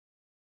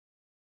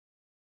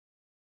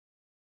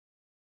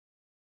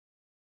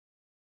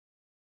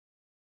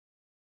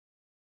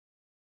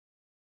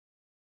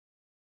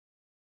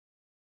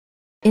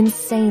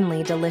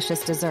Insanely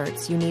delicious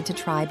desserts you need to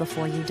try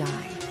before you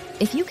die.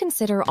 If you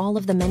consider all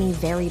of the many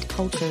varied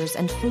cultures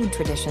and food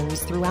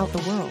traditions throughout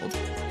the world,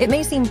 it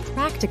may seem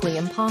practically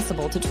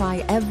impossible to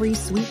try every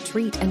sweet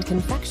treat and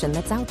confection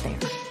that's out there.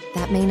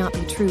 That may not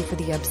be true for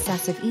the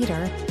obsessive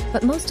eater,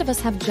 but most of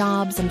us have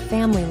jobs and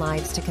family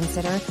lives to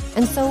consider,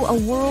 and so a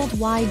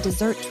worldwide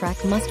dessert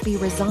trek must be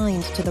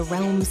resigned to the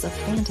realms of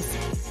fantasy.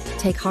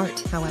 Take heart,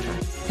 however.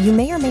 You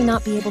may or may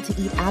not be able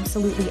to eat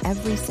absolutely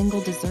every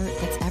single dessert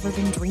that's ever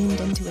been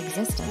dreamed into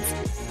existence,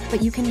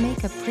 but you can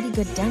make a pretty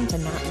good dent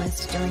in that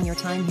list during your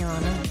time here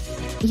on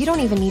Earth. You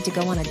don't even need to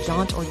go on a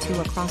jaunt or two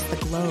across the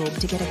globe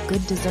to get a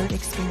good dessert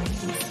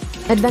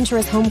experience.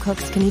 Adventurous home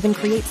cooks can even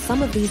create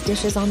some of these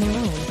dishes on their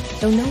own,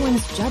 though no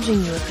one's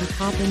judging you if you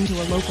pop into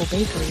a local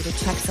bakery to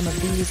check some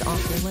of these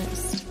off your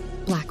list.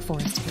 Black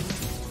Forest cake.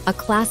 A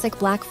classic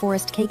Black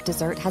Forest cake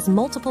dessert has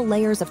multiple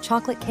layers of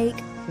chocolate cake,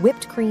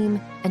 whipped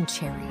cream, and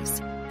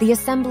cherries. The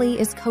assembly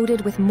is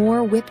coated with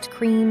more whipped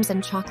creams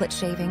and chocolate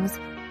shavings,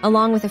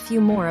 along with a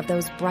few more of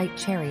those bright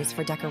cherries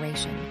for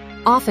decoration.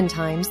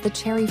 Oftentimes, the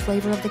cherry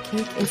flavor of the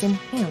cake is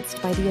enhanced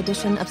by the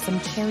addition of some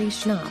cherry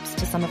schnapps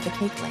to some of the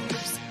cake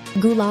layers.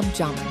 Gulab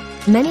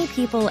jamun. Many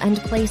people and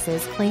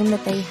places claim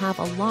that they have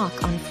a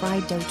lock on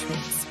fried dough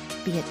treats,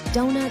 be it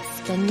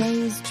donuts,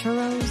 beignets,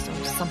 churros,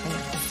 or something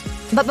else.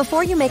 But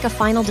before you make a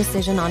final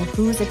decision on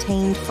who's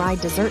attained fried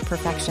dessert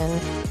perfection,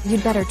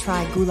 you'd better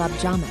try gulab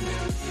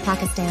jamun,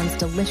 Pakistan's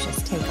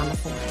delicious take on the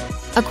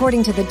form.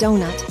 According to the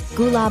donut,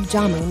 gulab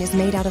jamun is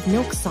made out of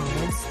milk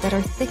solids that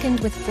are thickened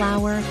with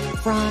flour,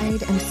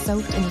 fried, and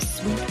soaked in a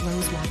sweet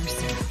rosewater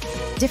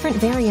syrup. Different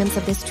variants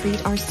of this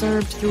treat are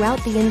served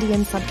throughout the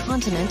Indian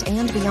subcontinent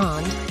and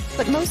beyond,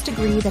 but most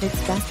agree that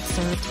it's best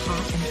served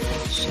hot and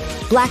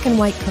fresh. Black and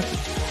white cookie.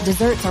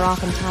 Desserts are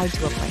often tied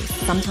to a place,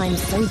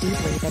 sometimes so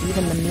deeply that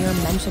even the mere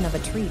mention of a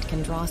treat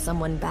can draw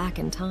someone back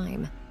in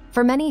time.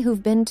 For many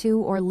who've been to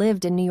or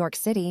lived in New York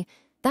City,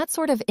 that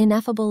sort of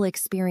ineffable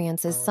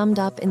experience is summed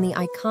up in the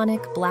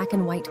iconic black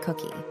and white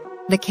cookie.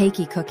 The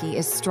cakey cookie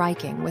is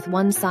striking, with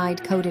one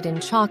side coated in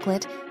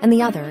chocolate and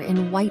the other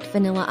in white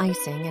vanilla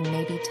icing and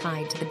maybe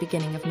tied to the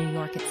beginning of New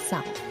York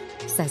itself,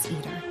 says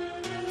Eater.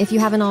 If you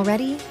haven't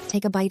already,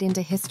 take a bite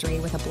into history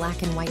with a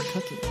black and white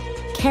cookie.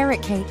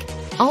 Carrot cake.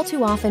 All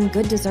too often,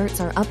 good desserts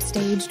are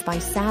upstaged by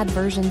sad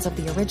versions of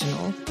the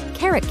original.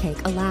 Carrot cake,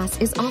 alas,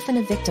 is often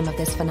a victim of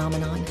this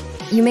phenomenon.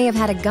 You may have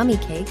had a gummy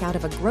cake out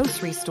of a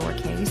grocery store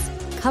case,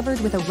 covered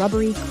with a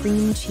rubbery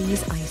cream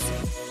cheese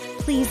icing.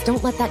 Please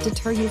don't let that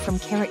deter you from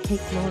carrot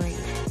cake glory.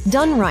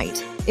 Done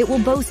right, it will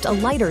boast a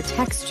lighter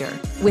texture,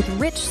 with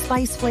rich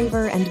spice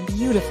flavor and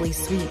beautifully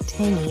sweet,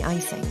 tangy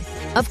icing.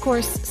 Of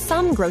course,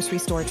 some grocery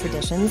store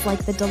traditions,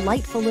 like the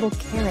delightful little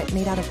carrot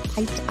made out of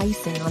piped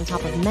icing on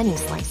top of many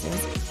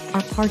slices,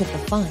 are part of the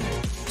fun.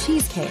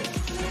 Cheesecake.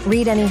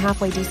 Read any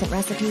halfway decent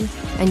recipe,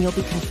 and you'll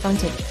be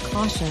confronted with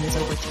cautions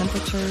over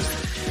temperatures,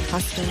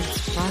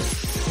 custards,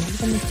 crusts, and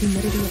even the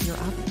humidity of your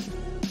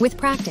oven. With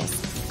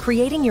practice,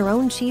 creating your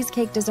own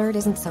cheesecake dessert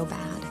isn't so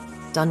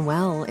bad. Done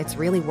well, it's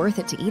really worth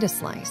it to eat a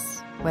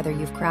slice, whether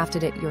you've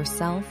crafted it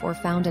yourself or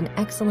found an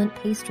excellent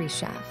pastry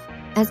chef.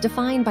 As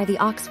defined by the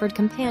Oxford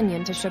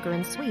Companion to Sugar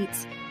and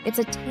Sweets, it's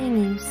a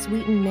tangy,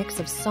 sweetened mix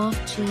of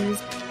soft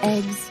cheese,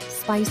 eggs,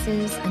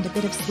 spices, and a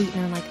bit of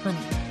sweetener like honey.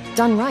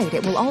 Done right,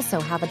 it will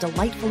also have a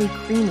delightfully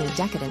creamy,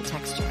 decadent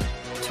texture.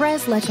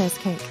 Tres leches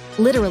cake,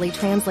 literally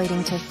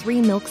translating to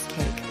three milks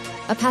cake.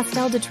 A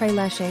pastel de tres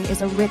leches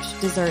is a rich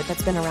dessert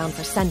that's been around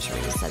for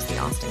centuries, says the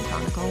Austin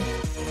Chronicle.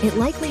 It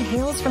likely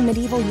hails from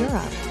medieval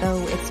Europe,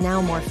 though it's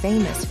now more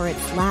famous for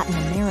its Latin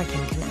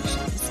American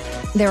connections.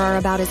 There are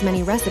about as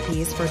many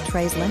recipes for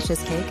tres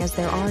leches cake as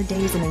there are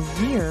days in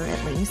a year,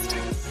 at least,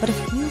 but a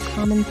few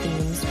common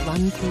themes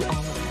run through all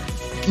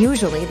of them.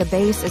 Usually, the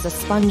base is a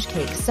sponge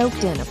cake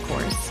soaked in, of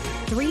course,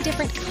 3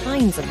 different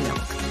kinds of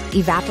milk: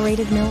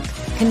 evaporated milk,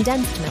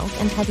 condensed milk,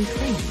 and heavy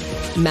cream.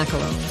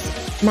 Macarons.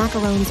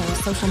 Macarons are a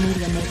social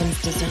media maven's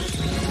dessert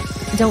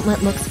treat. Don't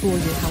let looks fool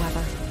you,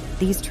 however.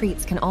 These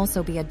treats can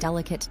also be a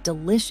delicate,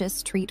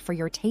 delicious treat for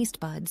your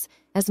taste buds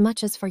as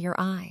much as for your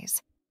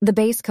eyes. The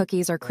base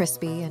cookies are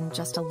crispy and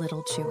just a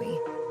little chewy.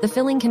 The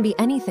filling can be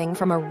anything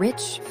from a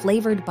rich,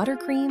 flavored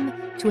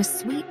buttercream to a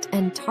sweet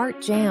and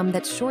tart jam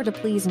that's sure to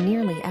please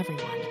nearly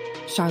everyone.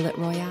 Charlotte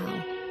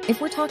Royale.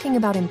 If we're talking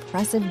about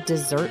impressive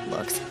dessert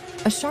looks,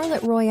 a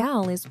Charlotte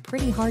Royale is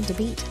pretty hard to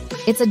beat.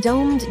 It's a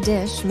domed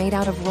dish made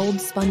out of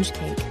rolled sponge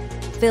cake,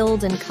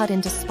 filled and cut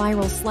into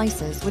spiral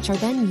slices, which are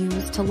then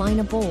used to line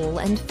a bowl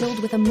and filled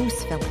with a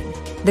mousse filling.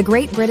 The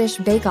Great British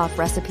Bake Off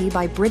recipe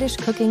by British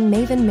cooking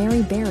maven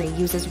Mary Berry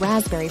uses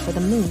raspberry for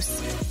the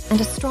mousse and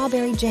a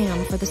strawberry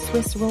jam for the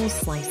Swiss roll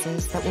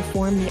slices that will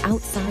form the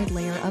outside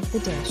layer of the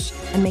dish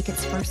and make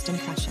its first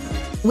impression.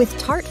 With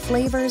tart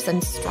flavors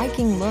and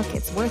striking look,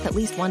 it's worth at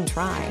least one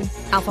try.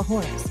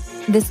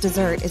 Alfajores. This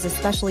dessert is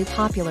especially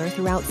popular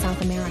throughout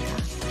South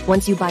America.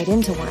 Once you bite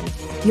into one,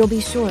 you'll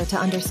be sure to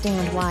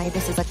understand why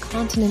this is a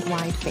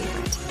continent-wide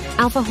favorite.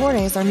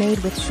 Alfajores are made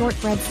with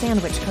shortbread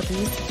sandwich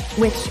cookies,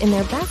 which, in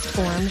their best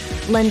form,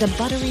 lend a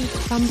buttery,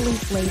 crumbly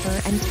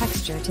flavor and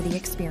texture to the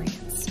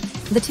experience.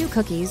 The two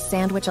cookies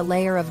sandwich a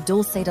layer of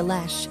dulce de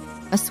leche,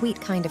 a sweet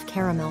kind of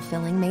caramel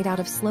filling made out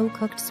of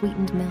slow-cooked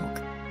sweetened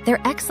milk.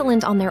 They're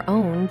excellent on their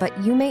own, but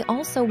you may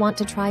also want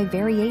to try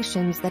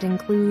variations that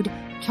include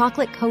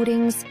chocolate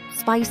coatings,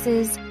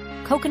 spices,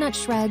 coconut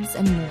shreds,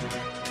 and more.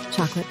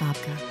 Chocolate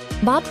babka.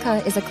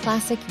 Babka is a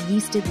classic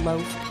yeasted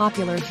loaf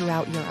popular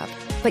throughout Europe,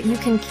 but you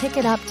can kick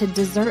it up to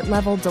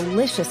dessert-level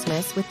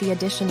deliciousness with the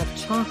addition of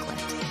chocolate.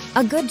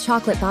 A good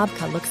chocolate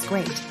babka looks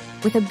great,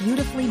 with a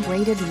beautifully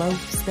braided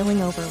loaf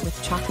spilling over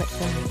with chocolate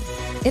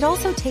filling. It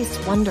also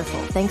tastes wonderful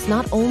thanks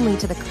not only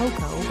to the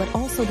cocoa, but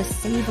also the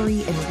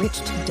savory,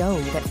 enriched dough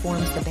that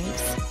forms the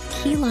base.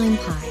 Key lime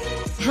pie.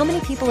 How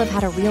many people have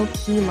had a real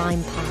key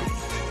lime pie?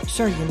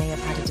 Sure, you may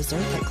have had a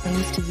dessert that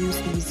claims to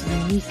use these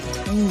unique,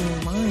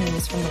 tiny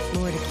limes from the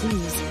Florida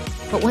Keys,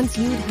 but once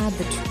you've had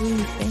the true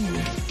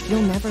thing,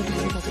 you'll never be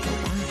able to go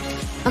back.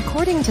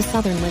 According to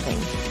Southern Living,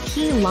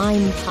 key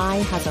lime pie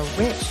has a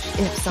rich,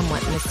 if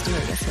somewhat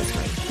mysterious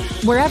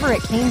history. Wherever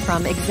it came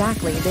from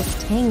exactly,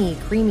 this tangy,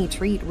 creamy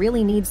treat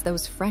really needs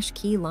those fresh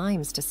key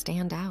limes to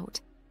stand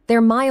out.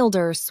 Their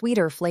milder,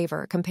 sweeter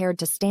flavor compared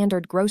to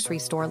standard grocery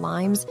store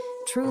limes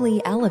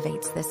truly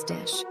elevates this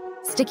dish.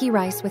 Sticky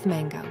rice with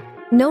mango.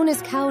 Known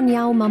as khao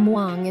niao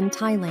mamuang in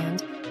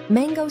Thailand,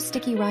 mango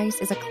sticky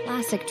rice is a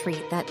classic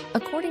treat that,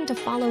 according to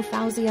Follow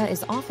Fauzia,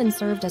 is often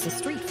served as a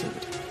street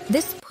food.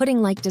 This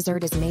pudding-like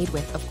dessert is made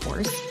with, of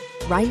course,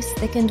 rice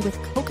thickened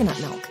with coconut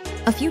milk.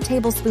 A few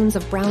tablespoons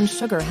of brown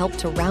sugar help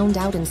to round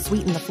out and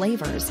sweeten the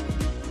flavors.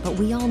 But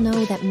we all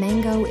know that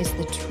mango is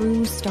the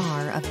true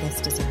star of this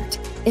dessert.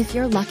 If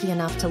you're lucky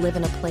enough to live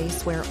in a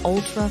place where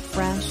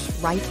ultra-fresh,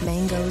 ripe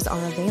mangoes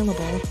are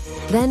available,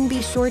 then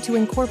be sure to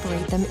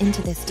incorporate them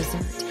into this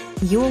dessert.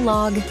 Yule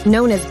log,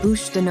 known as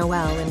bûche de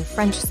Noël in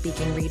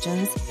French-speaking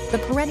regions, the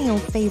perennial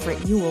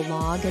favorite Yule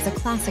log is a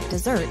classic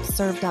dessert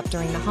served up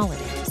during the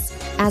holidays.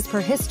 As per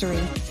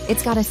history,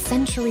 it's got a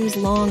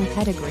centuries-long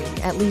pedigree,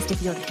 at least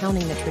if you're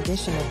counting the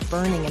tradition of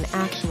burning an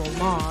actual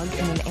log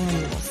in an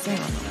annual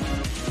ceremony.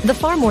 The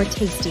far more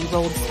tasty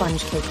rolled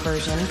sponge cake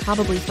version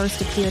probably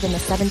first appeared in the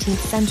 17th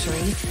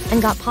century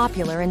and got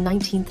popular in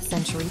 19th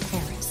century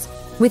Paris.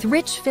 With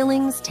rich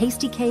fillings,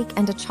 tasty cake,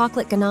 and a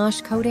chocolate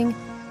ganache coating,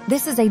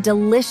 this is a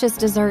delicious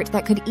dessert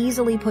that could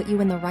easily put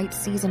you in the right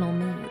seasonal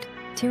mood.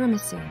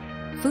 Tiramisu.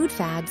 Food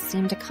fads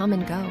seem to come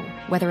and go,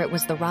 whether it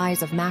was the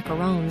rise of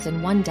macarons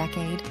in one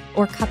decade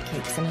or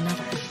cupcakes in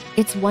another.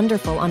 It's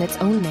wonderful on its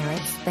own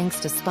merits thanks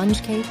to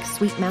sponge cake,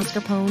 sweet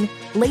mascarpone,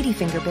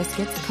 ladyfinger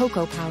biscuits,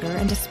 cocoa powder,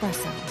 and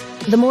espresso.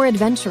 The more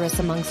adventurous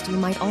amongst you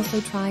might also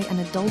try an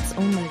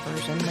adults-only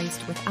version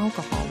laced with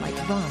alcohol like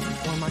rum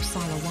or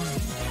marsala wine.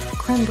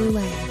 Crème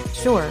brûlée.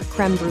 Sure,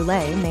 crème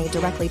brûlée may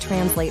directly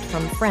translate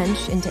from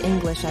French into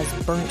English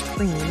as burnt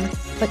cream,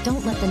 but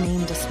don't let the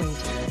name dissuade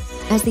you.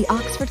 As the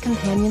Oxford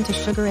Companion to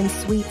Sugar and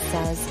Sweet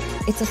says,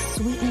 it's a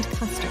sweetened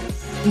custard,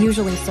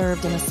 usually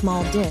served in a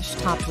small dish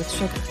topped with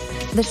sugar.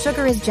 The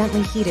sugar is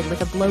gently heated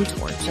with a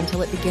blowtorch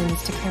until it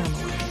begins to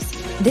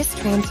caramelize. This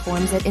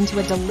transforms it into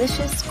a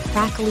delicious,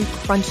 crackly,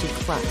 crunchy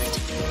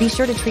crust. Be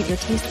sure to treat your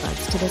taste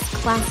buds to this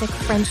classic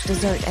French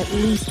dessert at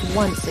least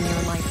once in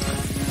your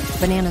lifetime.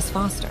 Bananas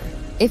Foster.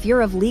 If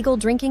you're of legal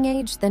drinking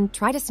age, then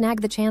try to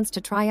snag the chance to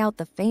try out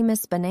the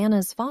famous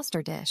Bananas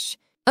Foster dish.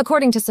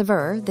 According to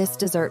Saveur, this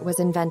dessert was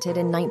invented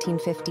in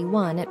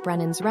 1951 at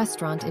Brennan's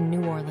restaurant in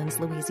New Orleans,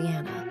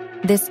 Louisiana.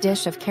 This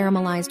dish of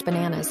caramelized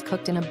bananas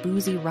cooked in a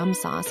boozy rum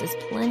sauce is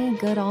plenty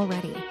good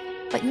already,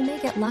 but you may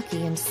get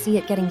lucky and see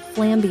it getting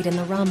flambied in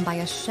the rum by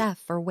a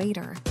chef or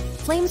waiter.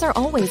 Flames are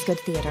always good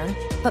theater,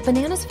 but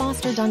Bananas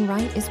Foster done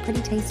right is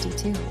pretty tasty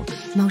too.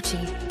 Mochi.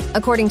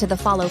 According to the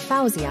Follow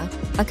Fauzia,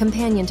 a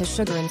companion to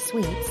Sugar and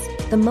Sweets,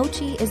 the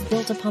mochi is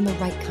built upon the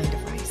right kind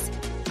of rice,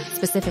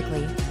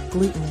 specifically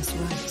glutinous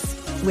rice,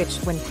 which,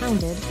 when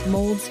pounded,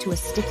 molds to a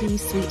sticky,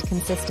 sweet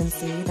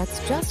consistency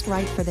that's just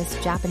right for this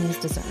Japanese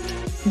dessert.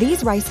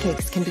 These rice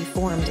cakes can be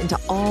formed into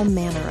all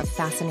manner of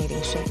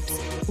fascinating shapes,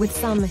 with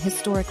some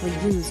historically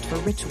used for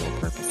ritual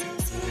purposes.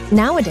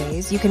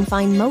 Nowadays, you can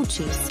find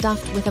mochi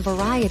stuffed with a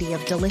variety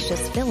of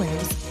delicious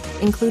fillings,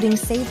 including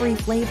savory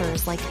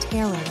flavors like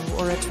taro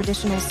or a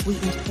traditional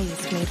sweetened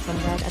paste made from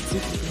red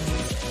adzuki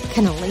beans.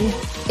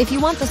 Cannoli. If you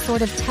want the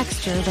sort of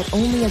texture that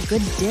only a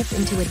good dip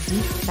into a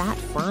deep fat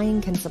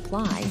frying can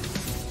supply,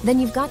 then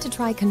you've got to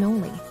try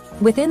cannoli.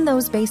 Within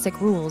those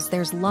basic rules,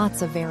 there's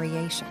lots of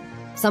variation.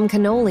 Some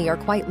cannoli are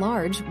quite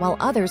large, while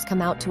others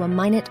come out to a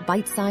minute,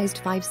 bite-sized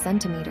 5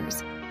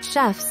 centimeters.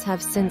 Chefs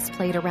have since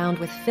played around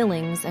with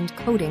fillings and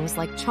coatings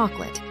like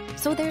chocolate,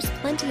 so there's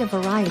plenty of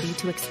variety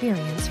to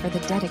experience for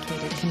the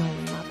dedicated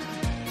cannoli lover.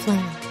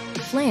 Flan.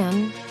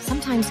 Flan,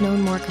 sometimes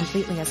known more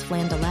completely as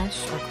flan de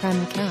leche or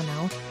crème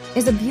caramel,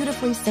 is a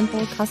beautifully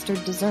simple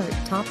custard dessert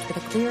topped with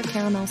a clear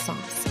caramel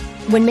sauce.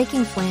 When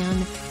making flan,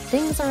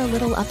 things are a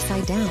little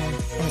upside down,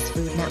 as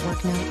Food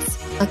Network notes.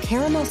 A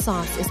caramel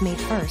sauce is made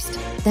first,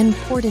 then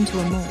poured into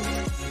a mold.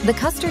 The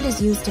custard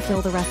is used to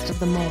fill the rest of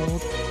the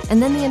mold,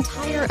 and then the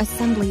entire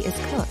assembly is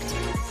cooked,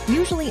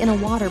 usually in a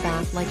water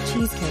bath like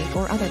cheesecake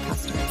or other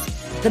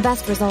custards. The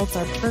best results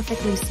are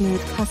perfectly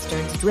smooth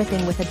custards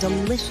dripping with a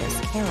delicious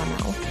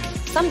caramel,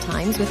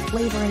 sometimes with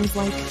flavorings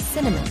like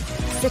cinnamon,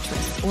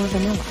 citrus, or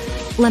vanilla.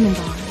 Lemon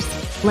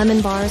bars.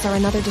 Lemon bars are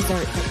another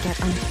dessert that get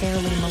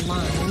unfairly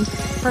maligned,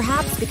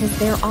 perhaps because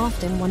they're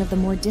often one of the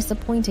more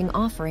disappointing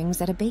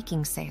offerings at a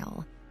baking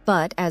sale.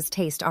 But, as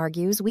taste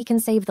argues, we can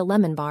save the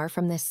lemon bar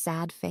from this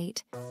sad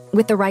fate.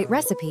 With the right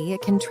recipe,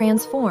 it can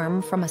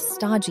transform from a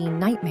stodgy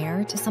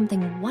nightmare to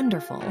something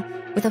wonderful,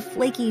 with a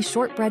flaky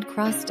shortbread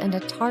crust and a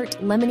tart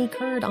lemony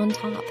curd on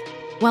top.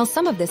 While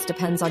some of this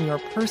depends on your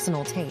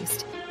personal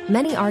taste,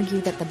 many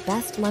argue that the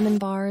best lemon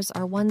bars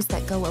are ones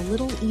that go a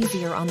little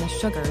easier on the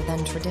sugar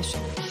than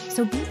tradition.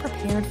 So be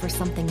prepared for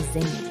something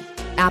zingy.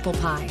 Apple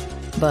pie.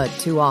 But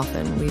too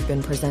often, we've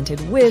been presented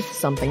with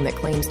something that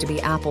claims to be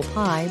apple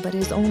pie but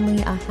is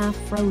only a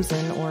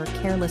half-frozen or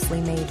carelessly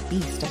made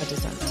beast of a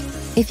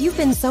dessert. If you've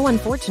been so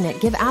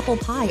unfortunate, give apple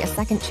pie a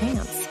second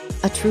chance.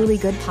 A truly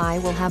good pie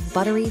will have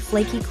buttery,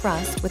 flaky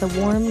crust with a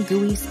warm,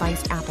 gooey,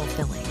 spiced apple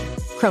filling.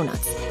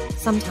 Cronuts.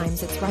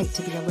 Sometimes it's right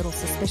to be a little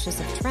suspicious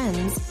of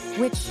trends,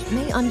 which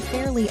may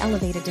unfairly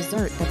elevate a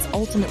dessert that's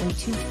ultimately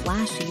too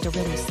flashy to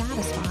really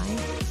satisfy.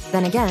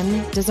 Then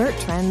again, dessert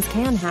trends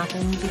can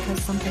happen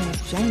because something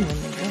is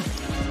genuinely good.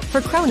 For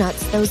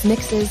cronuts, those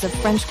mixes of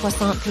French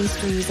croissant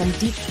pastries and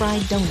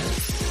deep-fried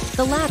donuts,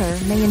 the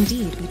latter may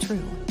indeed be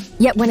true.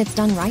 Yet when it's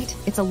done right,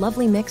 it's a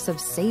lovely mix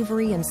of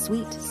savory and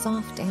sweet,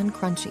 soft and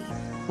crunchy,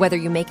 whether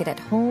you make it at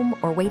home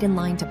or wait in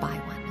line to buy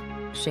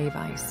one. Shave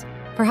ice.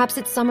 Perhaps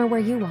it's summer where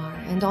you are,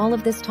 and all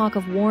of this talk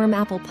of warm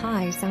apple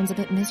pie sounds a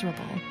bit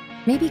miserable.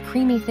 Maybe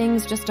creamy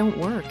things just don't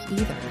work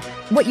either.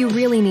 What you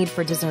really need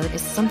for dessert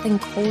is something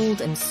cold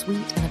and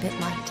sweet and a bit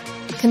light.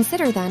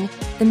 Consider, then,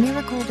 the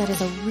miracle that is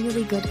a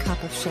really good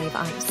cup of shave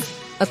ice.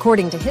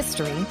 According to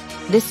history,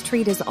 this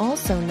treat is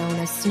also known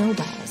as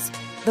snowballs,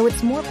 though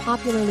it's more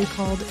popularly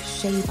called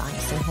shave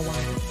ice in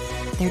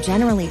Hawaii. They're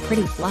generally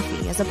pretty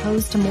fluffy as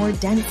opposed to more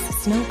dense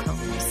snow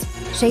cones.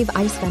 Shave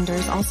ice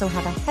vendors also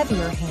have a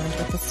heavier hand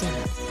with the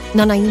syrup.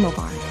 Nanaimo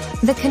bar.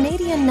 The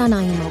Canadian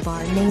Nanaimo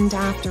bar, named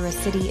after a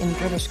city in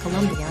British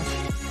Columbia,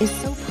 is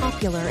so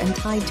popular and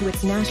tied to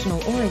its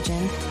national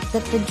origin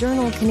that the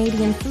journal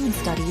Canadian Food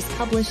Studies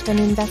published an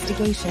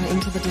investigation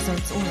into the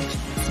dessert's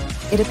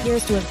origins. It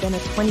appears to have been a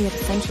 20th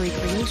century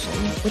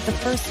creation, with the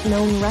first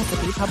known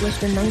recipe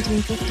published in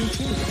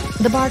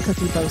 1952. The bar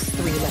cookie boasts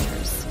 3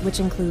 layers, which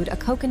include a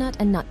coconut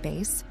and nut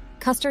base,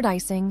 custard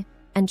icing,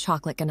 and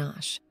chocolate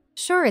ganache.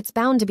 Sure, it's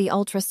bound to be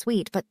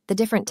ultra-sweet, but the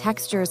different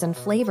textures and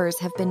flavors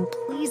have been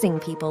pleasing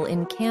people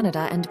in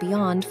Canada and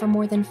beyond for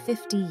more than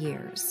 50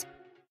 years.